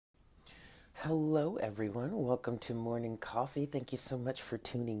Hello, everyone. Welcome to Morning Coffee. Thank you so much for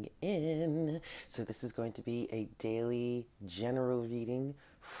tuning in. So, this is going to be a daily general reading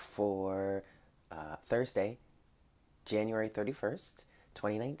for Thursday, January 31st,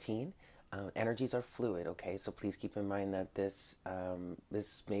 2019. Energies are fluid, okay? So please keep in mind that this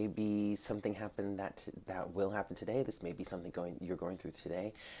may be something happen that will happen today. This may be something you're going through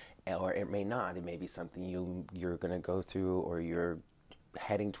today, or it may not. It may be something you're going to go through, or you're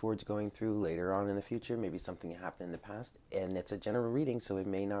heading towards going through later on in the future. Maybe something happened in the past, and it's a general reading, so it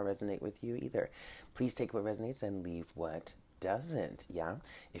may not resonate with you either. Please take what resonates and leave what doesn't. Yeah,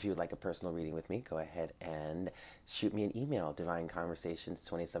 if you would like a personal reading with me, go ahead and shoot me an email,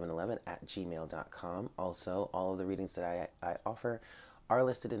 divineconversations2711@gmail.com. Also, all of the readings that I offer are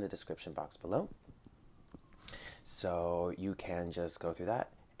listed in the description box below, so you can just go through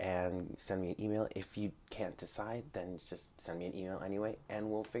that and send me an email. If you can't decide, then just send me an email anyway, and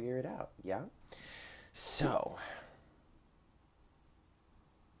we'll figure it out, yeah? So,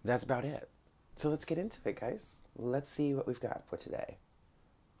 that's about it. So let's get into it, guys. Let's see what we've got for today.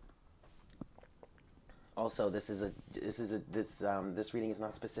 Also, this reading is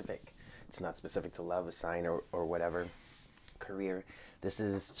not specific. It's not specific to love, a sign, or whatever, career. This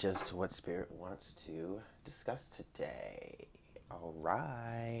is just what Spirit wants to discuss today. All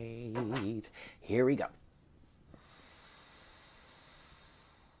right, here we go.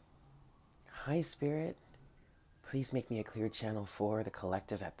 Hi, Spirit. Please make me a clear channel for the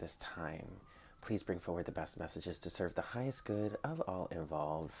collective at this time. Please bring forward the best messages to serve the highest good of all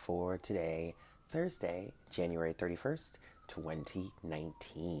involved for today, Thursday, January 31st,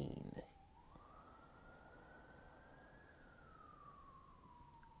 2019.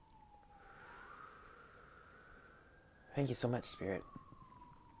 Thank you so much, Spirit.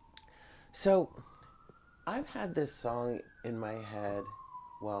 So, I've had this song in my head.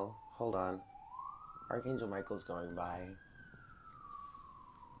 Well, hold on. Archangel Michael's going by.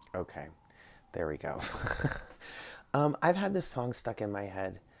 Okay, there we go. I've had this song stuck in my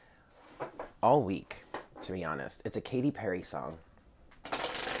head all week, to be honest. It's a Katy Perry song.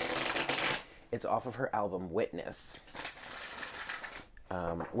 It's off of her album Witness,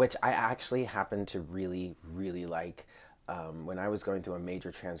 which I actually happen to really, really like. When I was going through a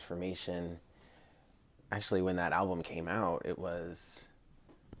major transformation, actually when that album came out, it was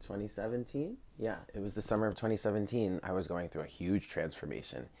 2017. Yeah, it was the summer of 2017. I was going through a huge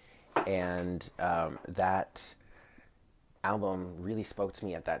transformation, and that album really spoke to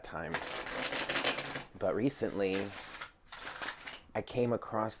me at that time. But recently, I came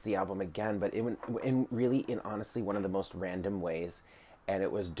across the album again, but in honestly one of the most random ways. And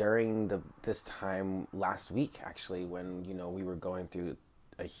it was during this time last week, actually, when, we were going through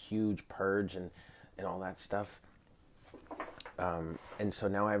a huge purge and all that stuff. And so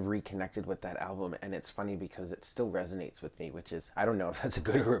now I've reconnected with that album, and it's funny because it still resonates with me, which is, I don't know if that's a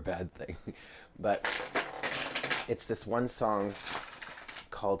good or a bad thing, but it's this one song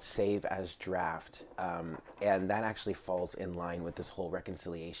called Save as Draft. And that actually falls in line with this whole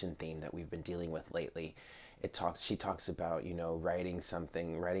reconciliation theme that we've been dealing with lately. She talks about, writing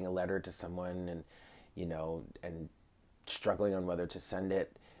a letter to someone, and, and struggling on whether to send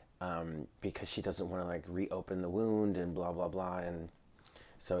it, because she doesn't want to reopen the wound and blah, blah, blah. And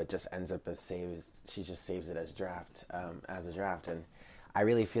so it just ends up she just saves it as a draft. And I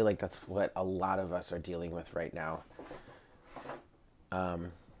really feel like that's what a lot of us are dealing with right now.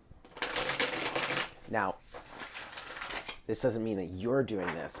 Now, this doesn't mean that you're doing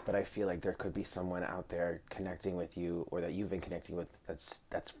this, but I feel like there could be someone out there connecting with you, or that you've been connecting with, that's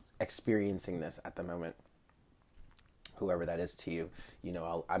experiencing this at the moment. Whoever that is to you,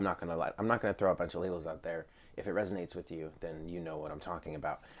 I'm not gonna throw a bunch of labels out there. If it resonates with you, then you know what I'm talking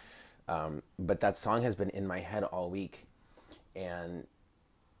about. But that song has been in my head all week, and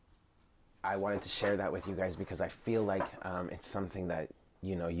I wanted to share that with you guys because I feel like it's something that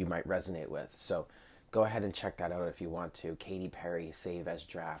you might resonate with. So go ahead and check that out if you want to. Katy Perry, Save as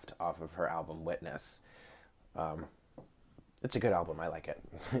Draft, off of her album Witness. It's a good album. I like it.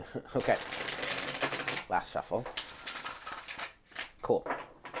 Okay. Last shuffle. Cool.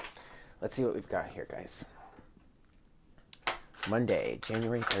 Let's see what we've got here, guys. Monday,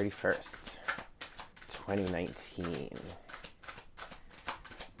 January 31st, 2019.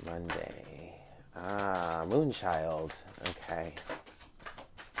 Monday. Moonchild. Okay.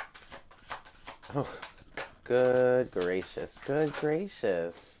 Oh, good gracious. Good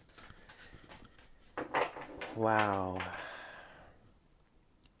gracious. Wow.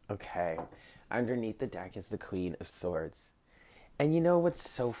 Okay. Underneath the deck is the Queen of Swords. And you know what's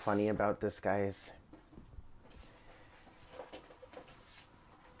so funny about this, guys?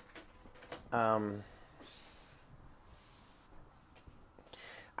 Um,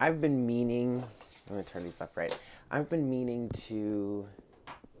 I've been meaning, I'm going to turn these up right. I've been meaning to,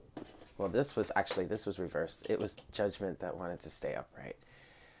 well, this was reversed. It was Judgment that wanted to stay upright.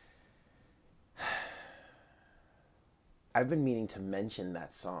 I've been meaning to mention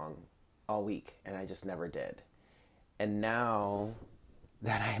that song all week, and I just never did. And now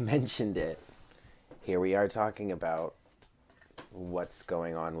that I mentioned it, here we are talking about what's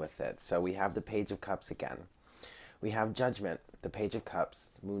going on with it. So we have the Page of Cups again. We have Judgment, the Page of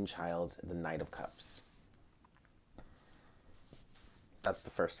Cups, Moonchild, the Knight of Cups. That's the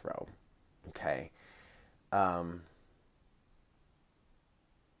first row. Okay.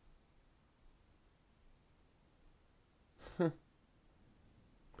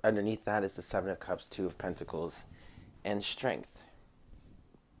 Underneath that is the Seven of Cups, Two of Pentacles, and Strength.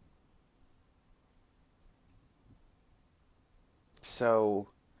 So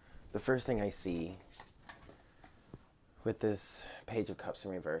the first thing I see with this Page of Cups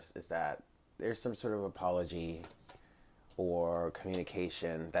in reverse is that there's some sort of apology or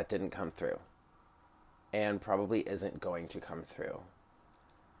communication that didn't come through and probably isn't going to come through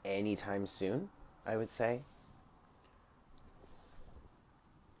anytime soon, I would say.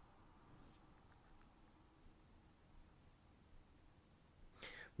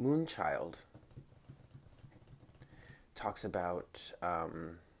 Moonchild talks about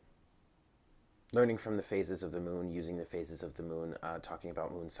learning from the phases of the moon, using the phases of the moon, talking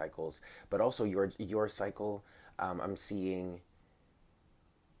about moon cycles, but also your cycle. I'm seeing,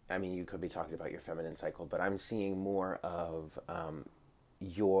 I mean, you could be talking about your feminine cycle, but I'm seeing more of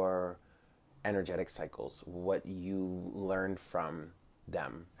your energetic cycles, what you learn from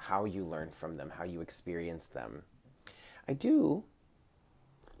them, how you learn from them, how you experience them. I do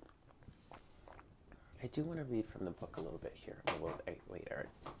want to read from the book a little bit here. A little later.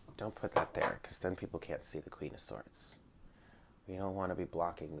 Don't put that there, because then people can't see the Queen of Swords. We don't want to be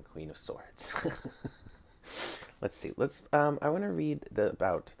blocking the Queen of Swords. Let's see. I want to read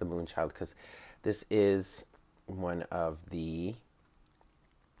about the Moonchild, because this is one of the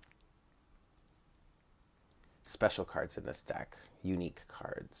special cards in this deck. Unique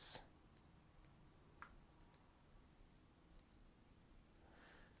cards.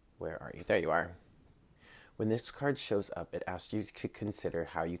 Where are you? There you are. When this card shows up, it asks you to consider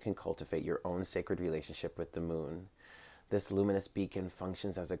how you can cultivate your own sacred relationship with the moon. This luminous beacon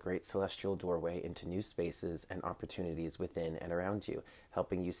functions as a great celestial doorway into new spaces and opportunities within and around you,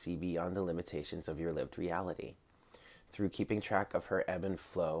 helping you see beyond the limitations of your lived reality. Through keeping track of her ebb and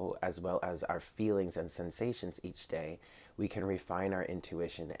flow, as well as our feelings and sensations each day, we can refine our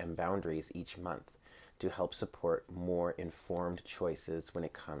intuition and boundaries each month to help support more informed choices when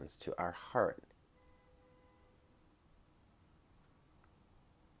it comes to our heart.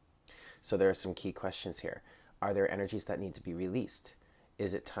 So there are some key questions here. Are there energies that need to be released?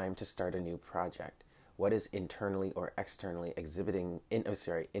 Is it time to start a new project? What is internally or externally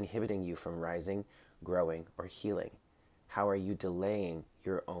inhibiting you from rising, growing, or healing? How are you delaying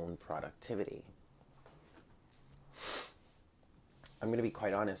your own productivity? I'm going to be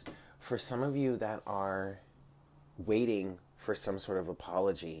quite honest. For some of you that are waiting for some sort of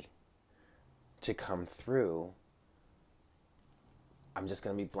apology to come through, I'm just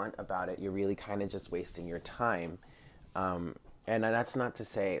going to be blunt about it. You're really kind of just wasting your time. And that's not to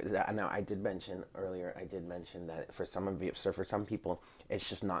say that, now I did mention earlier, that for some of you, so for some people, it's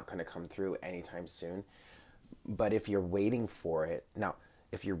just not going to come through anytime soon. But if you're waiting for it,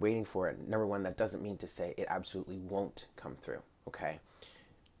 number one, that doesn't mean to say it absolutely won't come through. Okay.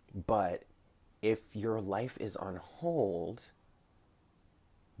 But if your life is on hold,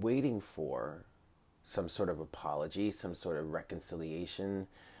 waiting for some sort of apology, some sort of reconciliation,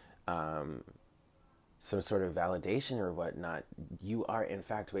 some sort of validation or whatnot, you are in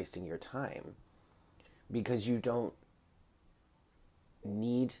fact wasting your time, because you don't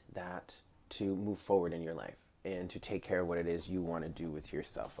need that to move forward in your life and to take care of what it is you want to do with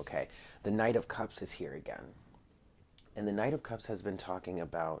yourself. Okay. The Knight of Cups is here again. And the Knight of Cups has been talking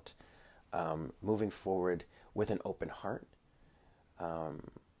about moving forward with an open heart.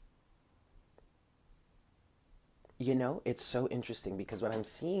 It's so interesting, because what I'm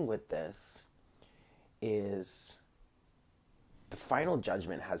seeing with this is the final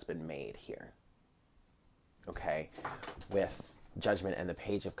judgment has been made here. Okay, with Judgment and the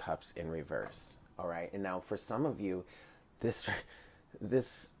Page of Cups in reverse. All right, and now for some of you, this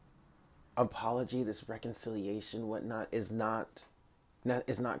apology, this reconciliation, whatnot, is not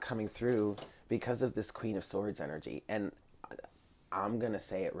coming through because of this Queen of Swords energy. And I'm gonna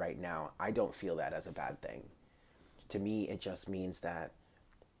say it right now, I don't feel that as a bad thing. To me, it just means that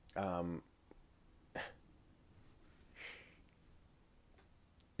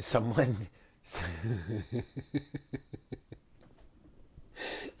someone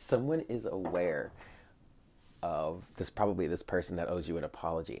someone is aware of this, probably this person that owes you an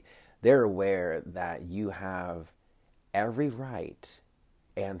apology. They're aware that you have every right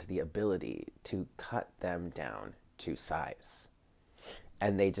and the ability to cut them down to size.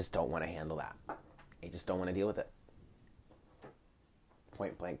 And they just don't want to handle that. They just don't want to deal with it.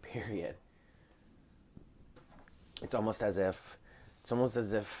 Point blank, period. It's almost as if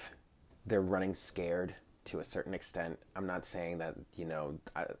they're running scared to a certain extent. I'm not saying that,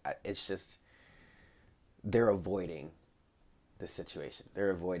 it's just they're avoiding the situation.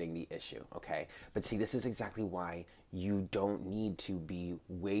 They're avoiding the issue, okay? But see, this is exactly why you don't need to be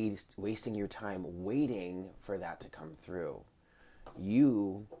wasting your time waiting for that to come through.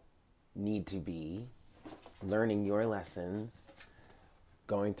 You need to be learning your lessons,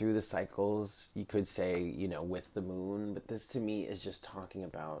 going through the cycles, you could say, with the moon. But this to me is just talking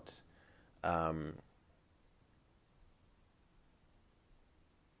about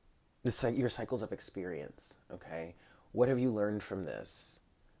your cycles of experience, okay? What have you learned from this?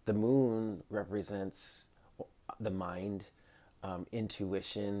 The moon represents the mind,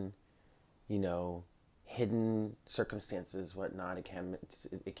 intuition, hidden circumstances, whatnot.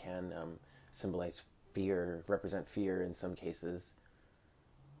 It can symbolize fear, represent fear in some cases.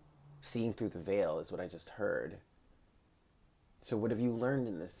 Seeing through the veil is what I just heard. So what have you learned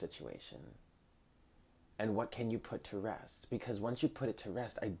in this situation? And what can you put to rest? Because once you put it to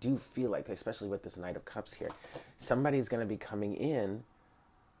rest, I do feel like, especially with this Knight of Cups here, somebody's going to be coming in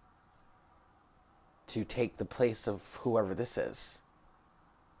to take the place of whoever this is.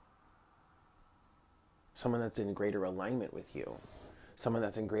 Someone that's in greater alignment with you. Someone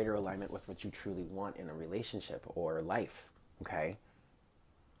that's in greater alignment with what you truly want in a relationship or life, okay?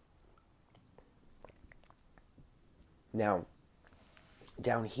 Now,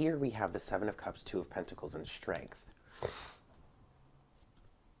 down here we have the Seven of Cups, Two of Pentacles, and Strength.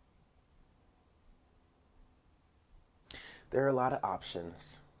 There are a lot of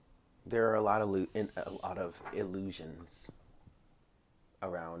options. There are a lot of illusions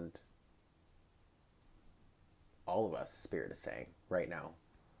around all of us, Spirit is saying, right now,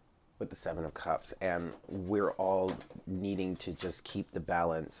 with the Seven of Cups. And we're all needing to just keep the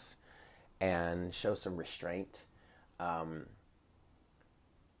balance and show some restraint.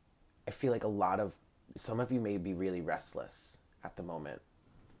 I feel like some of you may be really restless at the moment.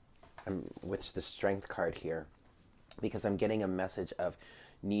 With the Strength card here, because I'm getting a message of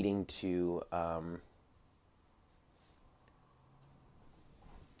needing to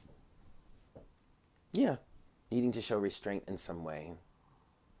needing to show restraint in some way.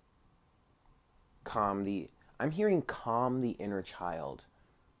 I'm hearing calm the inner child.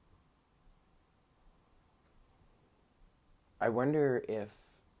 I wonder if,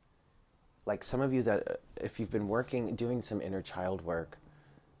 like some of you if you've been doing some inner child work,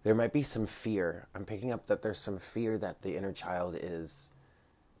 there might be some fear. I'm picking up that there's some fear that the inner child is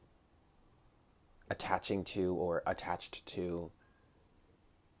attaching to or attached to.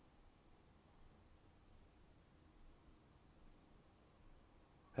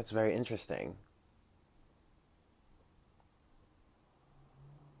 That's very interesting.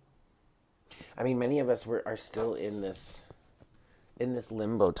 I mean, many of us are still in this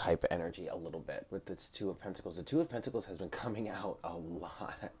limbo type energy a little bit with this Two of Pentacles. The Two of Pentacles has been coming out a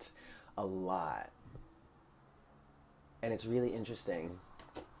lot. And it's really interesting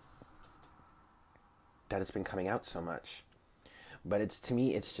that it's been coming out so much. But to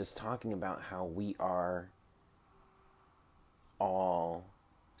me, it's just talking about how we are all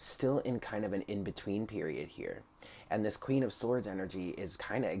still in kind of an in-between period here. And this Queen of Swords energy is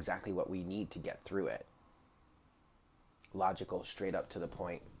kind of exactly what we need to get through it. Logical, straight up to the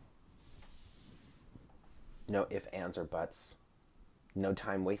point. No ifs, ands, or buts. No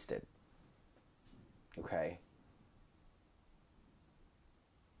time wasted. Okay?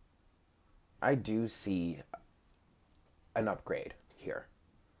 I do see an upgrade here.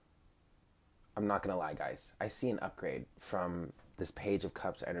 I'm not going to lie, guys. I see an upgrade from this Page of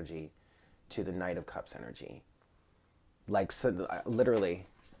Cups energy to the Knight of Cups energy. Like, so, literally,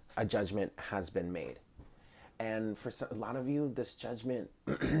 a judgment has been made. And for a lot of you, this judgment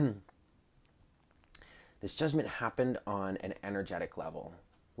happened on an energetic level,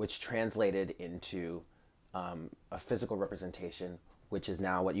 which translated into a physical representation, which is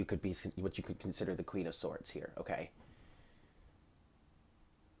now what you could consider the Queen of Swords here, okay?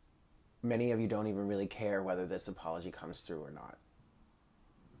 Many of you don't even really care whether this apology comes through or not.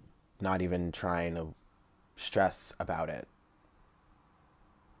 Not even trying to stress about it.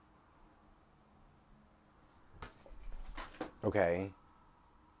 Okay?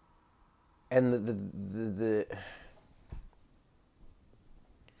 And the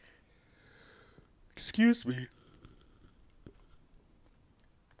excuse me.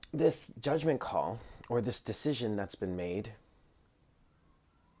 This judgment call, or this decision that's been made,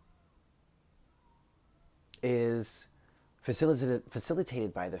 is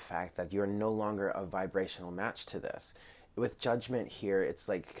facilitated by the fact that you're no longer a vibrational match to this. With judgment here, it's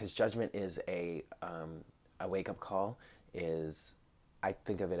like, because judgment is a wake-up call, is, I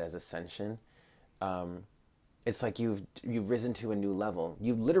think of it as ascension. It's like you've risen to a new level.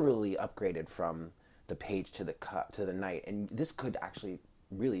 You've literally upgraded from the page to the cup to the knight, and this could actually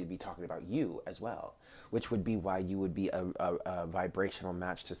really be talking about you as well, which would be why you would be a vibrational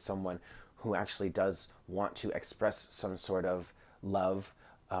match to someone who actually does want to express some sort of love,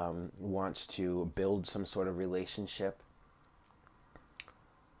 wants to build some sort of relationship.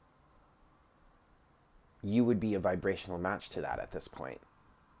 You would be a vibrational match to that at this point.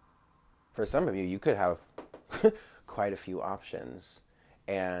 For some of you, you could have quite a few options,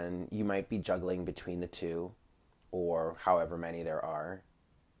 and you might be juggling between the two, or however many there are.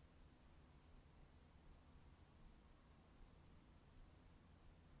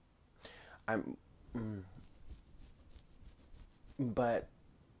 But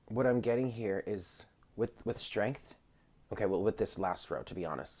what I'm getting here is with strength. Okay, well, with this last row, to be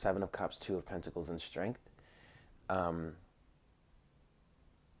honest, 7 of Cups, 2 of Pentacles, and strength.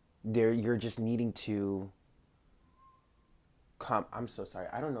 You're just needing to I'm so sorry.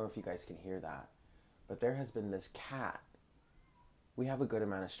 I don't know if you guys can hear that, but there has been this cat. We have a good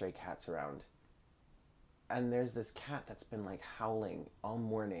amount of stray cats around. And there's this cat that's been like howling all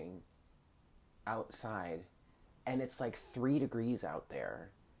morning outside, and it's like 3 degrees out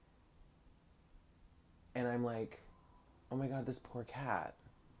there, and I'm like, oh my god, this poor cat,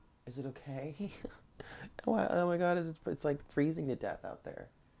 is it okay? Oh my god, it's like freezing to death out there.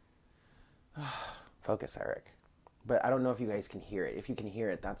 Focus, Eric. But I don't know if you guys can hear it. If you can hear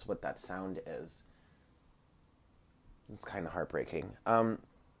it, that's what that sound is. It's kind of heartbreaking. I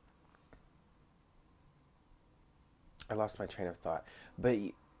lost my train of thought, but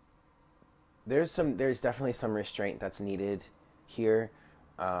there's definitely some restraint that's needed here.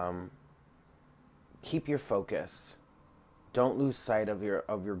 Keep your focus. Don't lose sight of your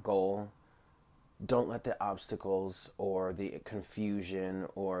goal. Don't let the obstacles or the confusion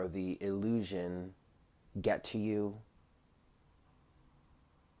or the illusion get to you.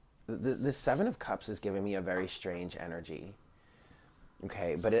 The 7 of Cups is giving me a very strange energy.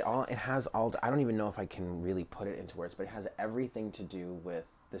 Okay, but it has all, I don't even know if I can really put it into words, but it has everything to do with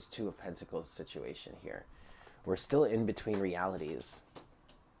this 2 of Pentacles situation here. We're still in between realities.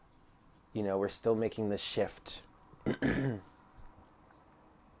 You know, we're still making this shift.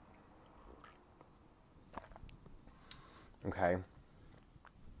 Okay.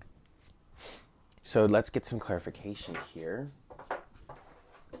 So let's get some clarification here.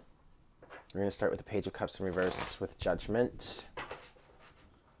 We're going to start with the Page of Cups in reverse with Judgment.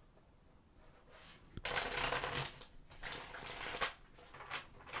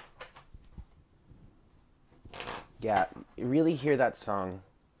 Yeah, really hear that song.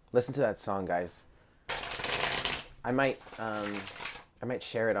 Listen to that song, guys. I might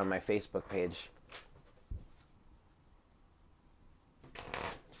share it on my Facebook page.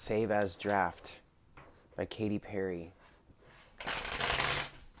 Save as Draft by Katy Perry.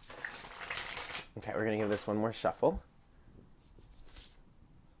 Okay, we're going to give this one more shuffle.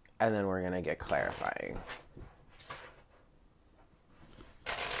 And then we're going to get clarifying.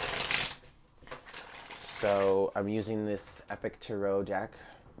 So I'm using this Epic Tarot deck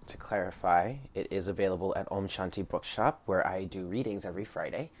to clarify. It is available at Om Shanti Bookshop, where I do readings every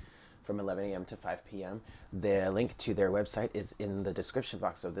Friday from 11 a.m. to 5 p.m. The link to their website is in the description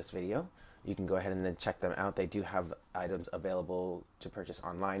box of this video. You can go ahead and then check them out. They do have items available to purchase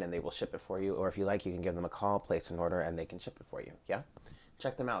online, and they will ship it for you. Or if you like, you can give them a call, place an order, and they can ship it for you. Yeah,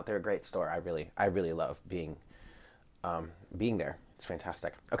 check them out. They're a great store. I really love being there. It's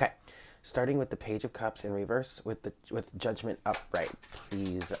fantastic. Okay, starting with the Page of Cups in reverse with Judgment upright.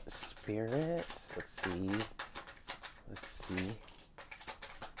 Please, Spirit. Let's see.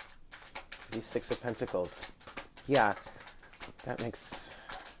 These 6 of Pentacles. Yeah, that makes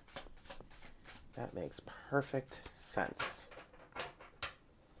perfect sense.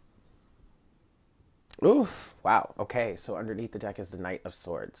 Ooh, wow. Okay, so underneath the deck is the Knight of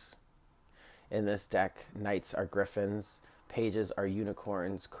Swords. In this deck, knights are griffins, pages are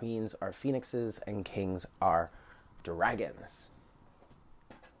unicorns, queens are phoenixes, and kings are dragons.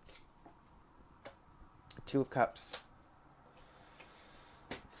 2 of Cups,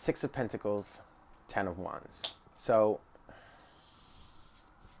 6 of Pentacles, 10 of Wands. So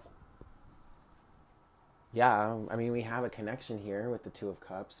Yeah, I mean, we have a connection here with the Two of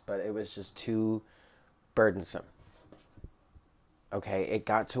Cups, but it was just too burdensome. Okay, it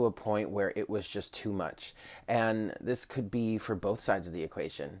got to a point where it was just too much. And this could be for both sides of the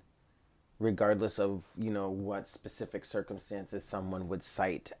equation, regardless of, what specific circumstances someone would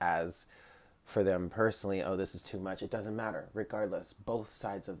cite as for them personally, oh, this is too much. It doesn't matter, regardless, both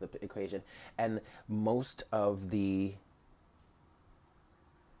sides of the equation. And most of the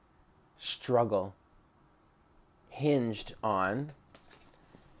struggle hinged on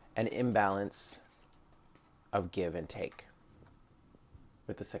an imbalance of give and take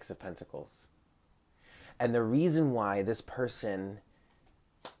with the Six of Pentacles. And the reason why this person,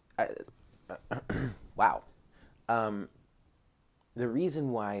 wow, the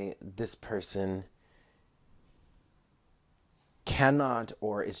reason why this person cannot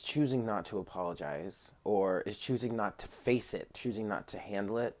or is choosing not to apologize or is choosing not to face it, choosing not to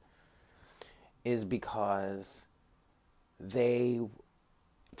handle it, is because they,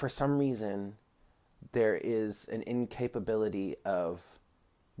 for some reason, there is an incapability of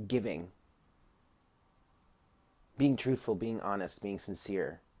giving, being truthful, being honest, being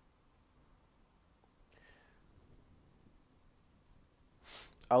sincere.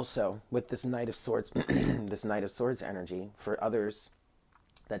 Also, with this Knight of Swords, this Knight of Swords energy, for others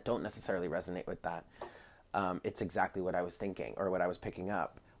that don't necessarily resonate with that, it's exactly what I was thinking or what I was picking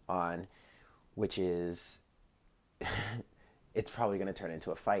up on, which is it's probably going to turn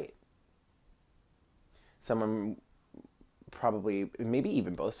into a fight. Someone probably, maybe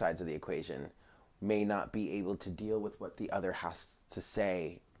even both sides of the equation, may not be able to deal with what the other has to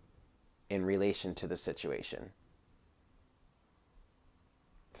say in relation to the situation.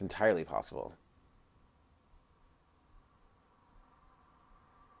 It's entirely possible.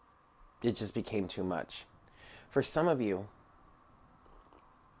 It just became too much. For some of you,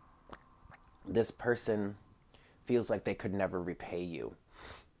 this person feels like they could never repay you.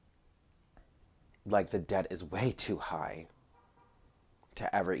 Like the debt is way too high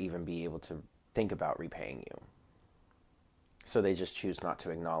to ever even be able to think about repaying you. So they just choose not to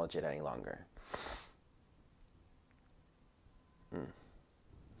acknowledge it any longer.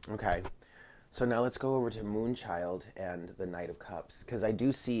 Okay. So now let's go over to Moonchild and the Knight of Cups, because I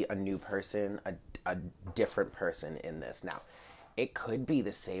do see a new person, a different person in this. Now, it could be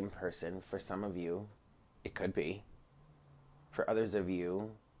the same person for some of you. It could be. For others of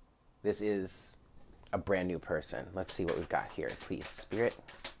you, this is a brand new person. Let's see what we've got here. Please, Spirit.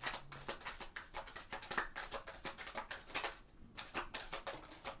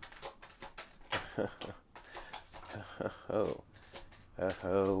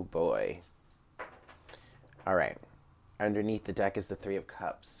 Oh boy. All right. Underneath the deck is the Three of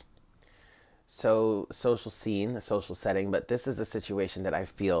Cups. So, social scene, a social setting, but this is a situation that I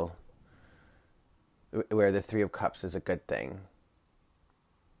feel where the Three of Cups is a good thing.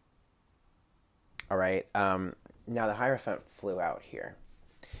 All right. Now the Hierophant flew out here.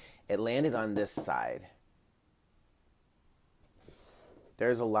 It landed on this side.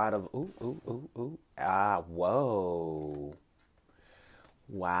 There's a lot of ooh. Whoa.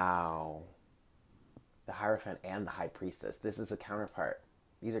 Wow. The Hierophant and the High Priestess. This is a counterpart.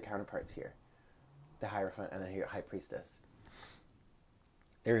 These are counterparts here. The Hierophant and the High Priestess.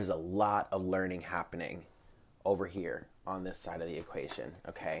 There is a lot of learning happening over here on this side of the equation,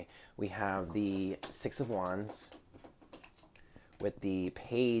 okay? We have the Six of Wands with the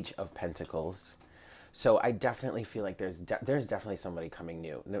Page of Pentacles. So I definitely feel like there's definitely somebody coming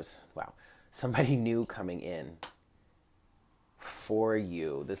new. Somebody new coming in for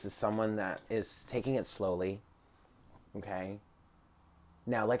you. This is someone that is taking it slowly, okay?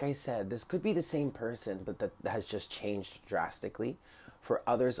 Now, like I said, this could be the same person, but that has just changed drastically. For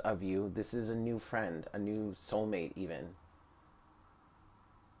others of you, this is a new friend, a new soulmate even.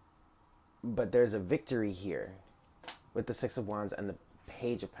 But there's a victory here with the Six of Wands and the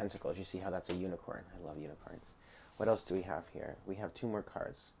Page of Pentacles. You see how that's a unicorn. I love unicorns. What else do we have here? We have two more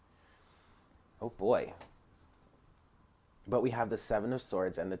cards. Oh boy. But we have the Seven of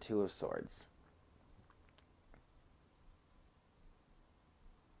Swords and the Two of Swords.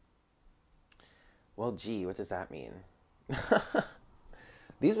 Well, gee, what does that mean?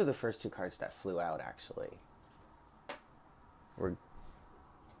 These were the first two cards that flew out, actually.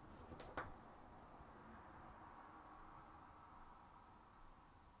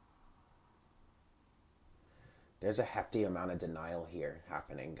 There's a hefty amount of denial here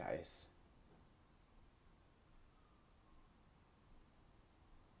happening, guys.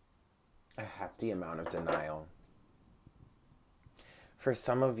 A hefty amount of denial. For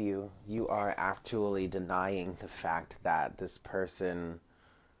some of you, you are actually denying the fact that this person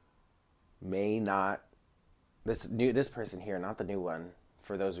may not This person here, not the new one,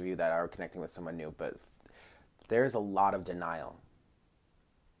 for those of you that are connecting with someone new, but there's a lot of denial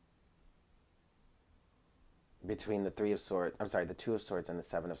between the Two of Swords and the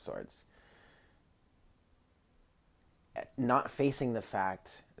Seven of Swords. Not facing the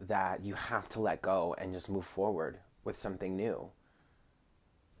fact that you have to let go and just move forward with something new.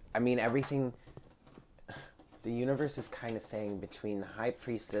 I mean, everything, the universe is kind of saying between the High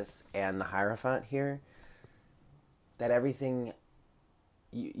Priestess and the Hierophant here, that everything,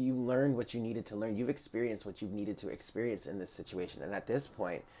 you learned what you needed to learn. You've experienced what you've needed to experience in this situation. And at this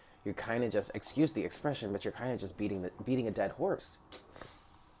point, you're kind of just, excuse the expression, but you're kind of just beating a dead horse.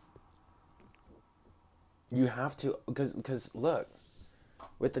 You have to, because look,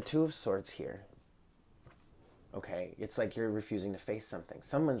 with the Two of Swords here, okay, it's like you're refusing to face something.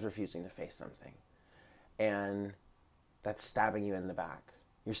 Someone's refusing to face something. And that's stabbing you in the back.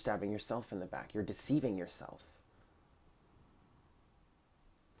 You're stabbing yourself in the back. You're deceiving yourself.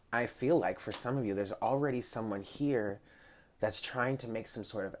 I feel like for some of you, there's already someone here that's trying to make some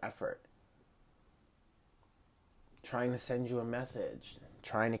sort of effort. Trying to send you a message.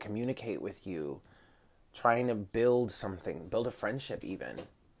 Trying to communicate with you. Trying to build something. Build a friendship even.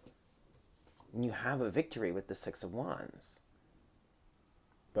 And you have a victory with the Six of Wands.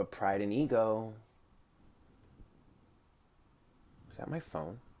 But pride and ego. Is that my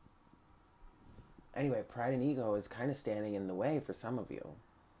phone? Anyway, pride and ego is kind of standing in the way for some of you.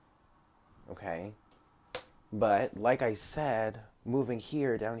 Okay? But like I said, moving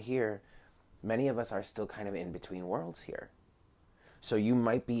here, down here, many of us are still kind of in between worlds here. So you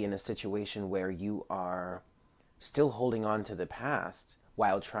might be in a situation where you are still holding on to the past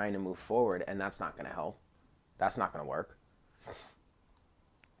while trying to move forward, and that's not going to help. That's not going to work.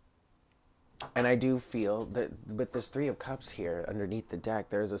 And I do feel that with this Three of Cups here underneath the deck,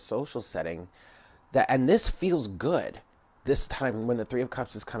 there's a social setting that, and this feels good. This time when the Three of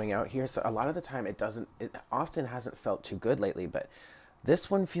Cups is coming out here, so a lot of the time it often hasn't felt too good lately, but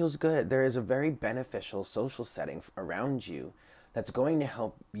this one feels good. There is a very beneficial social setting around you that's going to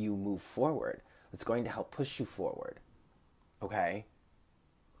help you move forward. That's going to help push you forward. Okay?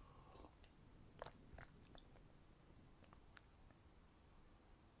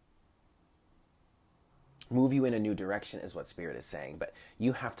 Move you in a new direction is what Spirit is saying, but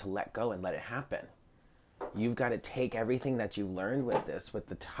you have to let go and let it happen. You've got to take everything that you learned with this, with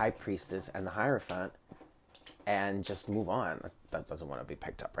the High Priestess and the Hierophant, and just move on. That doesn't want to be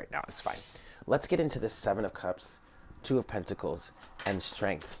picked up right now. It's fine. Let's get into this Seven of Cups, Two of Pentacles, and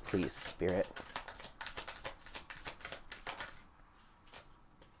Strength, please, Spirit.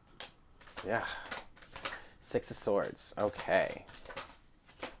 Yeah. Six of Swords. Okay.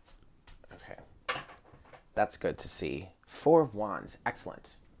 Okay. That's good to see. Four of Wands.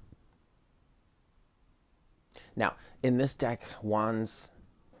 Excellent. Now, in this deck, Wands,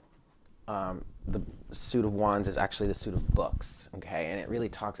 the suit of Wands is actually the suit of books, okay? And it really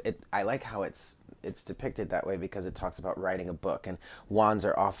talks, I like how it's depicted that way because it talks about writing a book, and Wands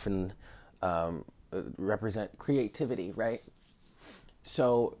are often represent creativity, right?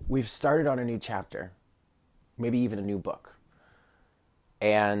 So we've started on a new chapter, maybe even a new book,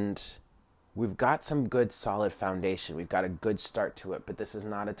 and we've got some good solid foundation. We've got a good start to it, but this is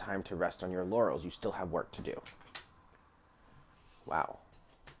not a time to rest on your laurels. You still have work to do. Wow.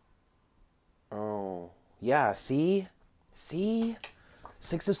 Oh, yeah, see?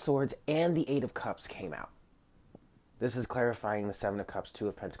 Six of Swords and the Eight of Cups came out. This is clarifying the Seven of Cups, Two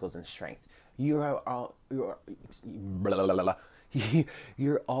of Pentacles, and Strength. You're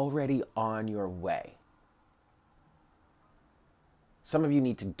already on your way. Some of you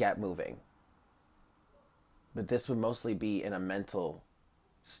need to get moving. But this would mostly be in a mental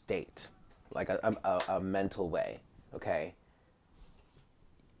state, like a mental way, okay?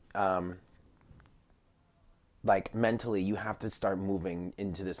 Like mentally, you have to start moving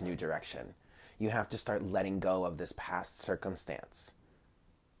into this new direction. You have to start letting go of this past circumstance.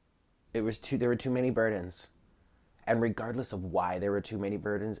 There were too many burdens. And regardless of why there were too many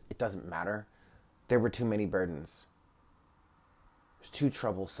burdens, it doesn't matter. There were too many burdens. It was too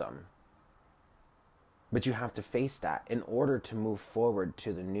troublesome. But you have to face that in order to move forward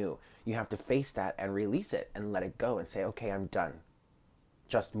to the new. You have to face that and release it and let it go and say, okay, I'm done.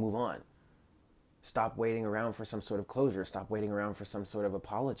 Just move on. Stop waiting around for some sort of closure. Stop waiting around for some sort of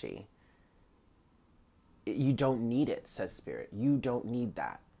apology. You don't need it, says Spirit. You don't need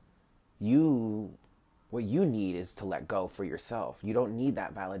that. What you need is to let go for yourself. You don't need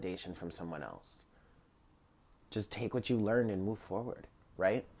that validation from someone else. Just take what you learned and move forward,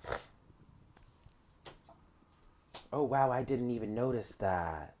 right? Oh, wow, I didn't even notice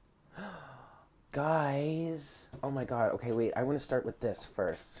that. Guys, oh my God. Okay, wait, I want to start with this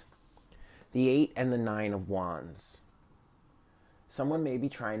first. The 8 and the 9 of Wands. Someone may be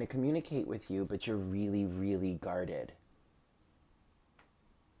trying to communicate with you, but you're really, really guarded.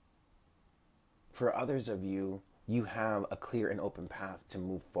 For others of you, you have a clear and open path to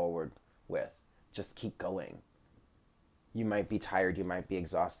move forward with. Just keep going. You might be tired, you might be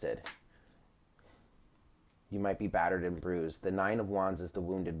exhausted. You might be battered and bruised. The 9 of Wands is the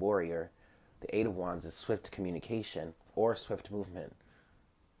wounded warrior. The 8 of Wands is swift communication or swift movement.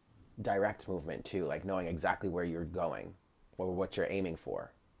 Direct movement too, like knowing exactly where you're going or what you're aiming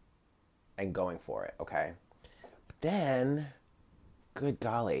for and going for it, okay? But then, good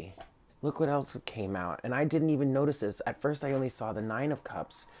golly, look what else came out. And I didn't even notice this. At first I only saw the 9 of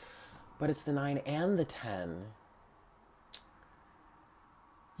Cups, but it's the 9 and the 10.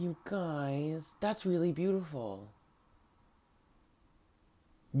 You guys, that's really beautiful.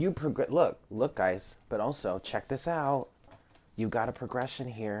 You look guys, but also check this out. You've got a progression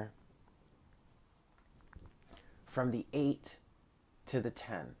here from the 8 to the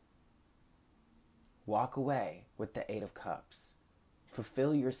 10. Walk away with the 8 of Cups.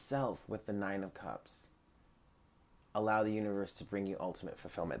 Fulfill yourself with the 9 of Cups. Allow the universe to bring you ultimate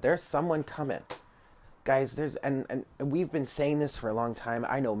fulfillment. There's someone coming. Guys, and we've been saying this for a long time.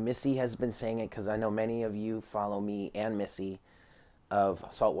 I know Missy has been saying it because I know many of you follow me and Missy of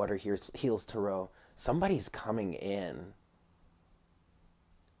Saltwater Heals Tarot. Somebody's coming in.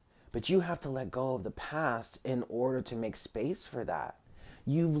 But you have to let go of the past in order to make space for that.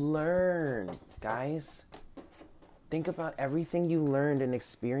 You've learned, guys. Think about everything you learned and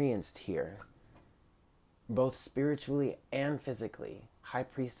experienced here. Both spiritually and physically. High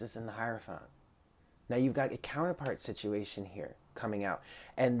Priestess and the Hierophant. Now you've got a counterpart situation here coming out.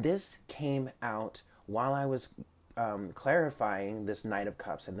 And this came out while I was clarifying this Knight of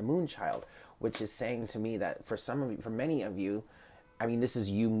Cups and the Moonchild, which is saying to me that for many of you, I mean, this is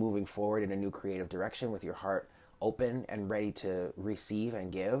you moving forward in a new creative direction with your heart open and ready to receive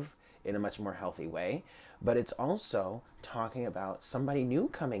and give in a much more healthy way. But it's also talking about somebody new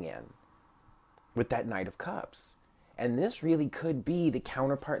coming in with that Knight of Cups. And this really could be the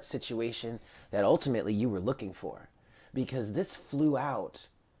counterpart situation that ultimately you were looking for. Because this flew out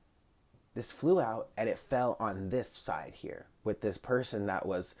and it fell on this side here with this person that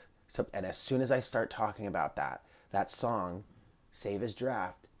was, and as soon as I start talking about that song, Save His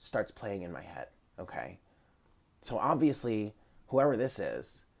Draft, starts playing in my head, okay? So obviously, whoever this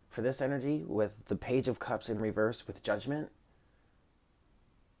is, for this energy, with the Page of Cups in reverse with Judgment,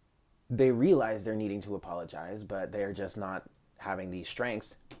 they realize they're needing to apologize, but they're just not having the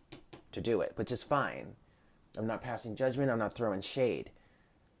strength to do it, which is fine. I'm not passing judgment, I'm not throwing shade.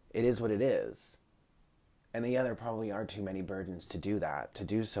 It is what it is. And there probably are too many burdens to do that, to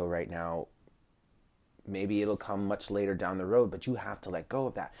do so right now. Maybe it'll come much later down the road, but you have to let go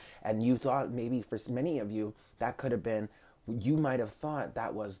of that. And you thought maybe for many of you, that could have been, you might have thought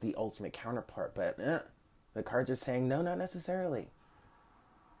that was the ultimate counterpart, but the cards are saying, no, not necessarily.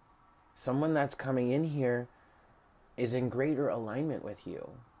 Someone that's coming in here is in greater alignment with you.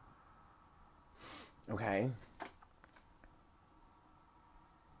 Okay?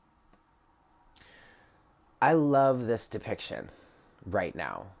 I love this depiction right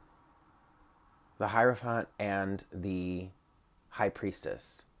now. The Hierophant and the High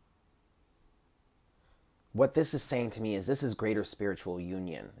Priestess. What this is saying to me is this is greater spiritual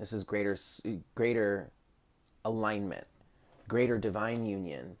union. This is greater alignment, greater divine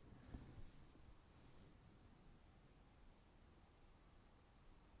union.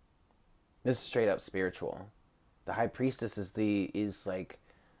 This is straight up spiritual. The High Priestess is like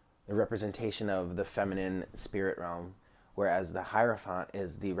the representation of the feminine spirit realm, whereas the Hierophant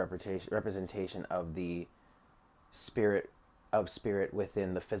is the representation of the spirit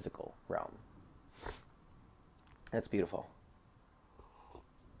within the physical realm. That's beautiful.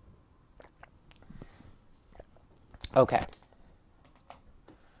 Okay.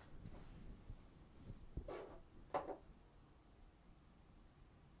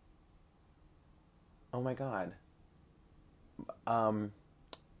 Oh my God.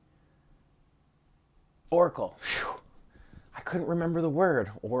 Oracle. Whew. I couldn't remember the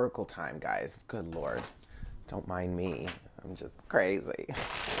word. Oracle time, guys. Good Lord. Don't mind me. I'm just crazy.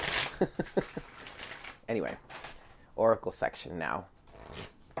 Anyway, Oracle section now.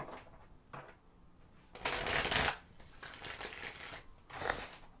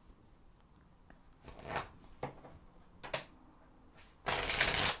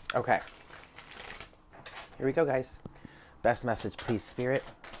 Okay. Here we go, guys. Best message, please, Spirit,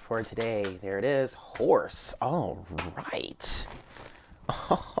 for today. There it is. Horse. All right.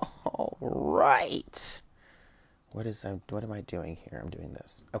 Oh, right. What am I doing here? I'm doing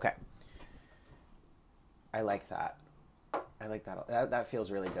this. Okay. I like that. I like that. That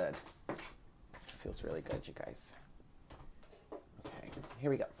feels really good. It feels really good, you guys. Okay, here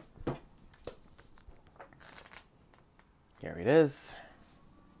we go. Here it is.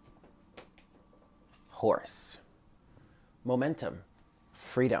 Horse. Momentum,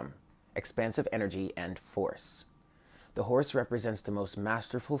 freedom, expansive energy, and force. The horse represents the most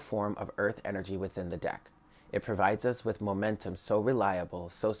masterful form of earth energy within the deck. It provides us with momentum so reliable,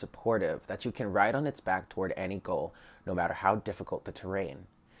 so supportive, that you can ride on its back toward any goal, no matter how difficult the terrain.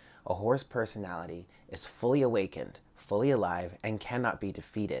 A horse personality is fully awakened, fully alive, and cannot be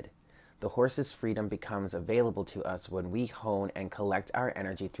defeated. The horse's freedom becomes available to us when we hone and collect our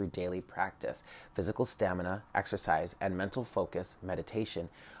energy through daily practice. Physical stamina, exercise, and mental focus, meditation,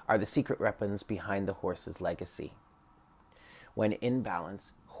 are the secret weapons behind the horse's legacy. When in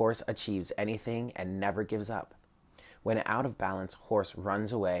balance, horse achieves anything and never gives up. When out of balance, horse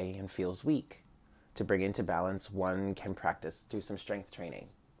runs away and feels weak. To bring into balance, one can do some strength training.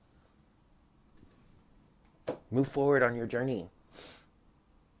 Move forward on your journey.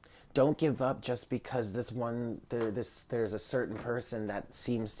 Don't give up just because there's a certain person that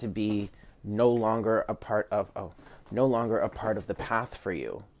seems to be no longer a part of the path for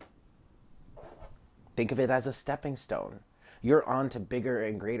you. Think of it as a stepping stone. You're on to bigger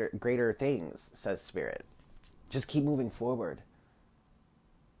and greater things, says Spirit. Just keep moving forward.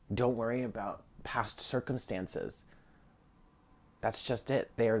 Don't worry about past circumstances. That's just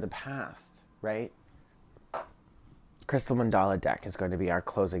it. They are the past, right? Crystal Mandala deck is going to be our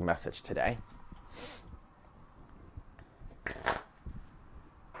closing message today.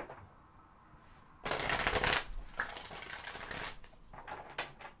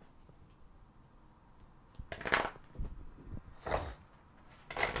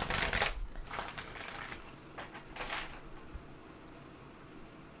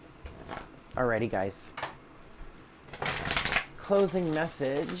 Alrighty, guys. Closing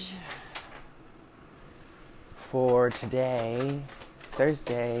message for today,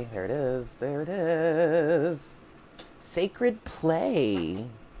 Thursday. There it is. There it is. Sacred Play.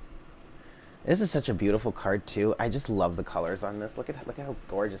 This is such a beautiful card too. I just love the colors on this. Look at how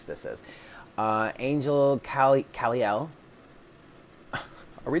gorgeous this is. Angel Kaliel.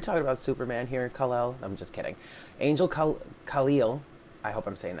 Are we talking about Superman here, Kal-El? I'm just kidding. Angel Kaliel. I hope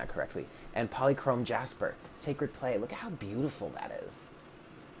I'm saying that correctly. And Polychrome Jasper. Sacred Play. Look at how beautiful that is.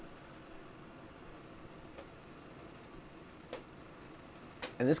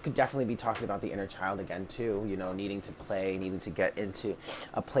 And this could definitely be talking about the inner child again, too. You know, needing to play, needing to get into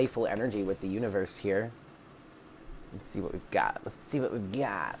a playful energy with the universe here. Let's see what we've got. Let's see what we've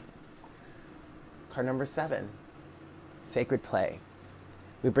got. Card number 7. Sacred Play.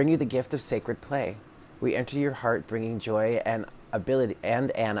 We bring you the gift of sacred play. We enter your heart bringing joy and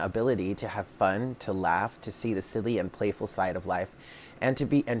an ability to have fun, to laugh, to see the silly and playful side of life, and to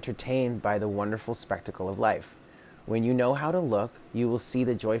be entertained by the wonderful spectacle of life. When you know how to look, you will see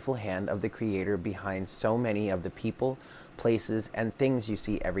the joyful hand of the Creator behind so many of the people, places, and things you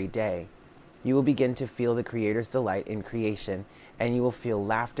see every day. You will begin to feel the Creator's delight in creation, and you will feel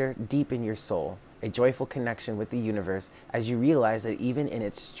laughter deep in your soul, a joyful connection with the universe as you realize that even in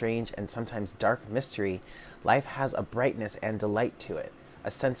its strange and sometimes dark mystery, life has a brightness and delight to it,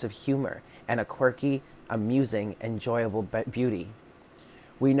 a sense of humor, and a quirky, amusing, enjoyable beauty.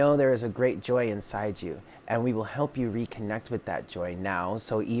 We know there is a great joy inside you, and we will help you reconnect with that joy now,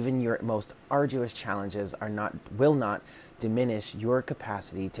 so even your most arduous challenges will not diminish your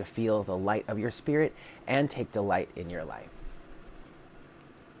capacity to feel the light of your spirit and take delight in your life.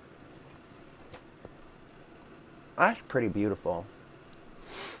 That's pretty beautiful.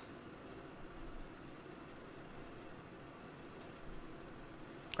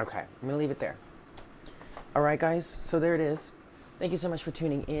 Okay, I'm going to leave it there. All right, guys, so there it is. Thank you so much for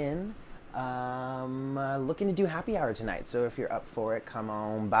tuning in. Looking to do happy hour tonight, so if you're up for it, come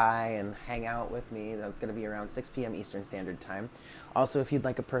on by and hang out with me. That's going to be around 6 p.m. Eastern Standard Time. Also, if you'd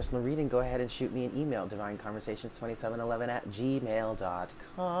like a personal reading, go ahead and shoot me an email,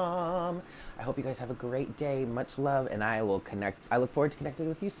 divineconversations2711@gmail.com. I hope you guys have a great day. Much love, and I look forward to connecting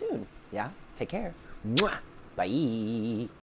with you soon. Yeah? Take care. Mwah! Bye!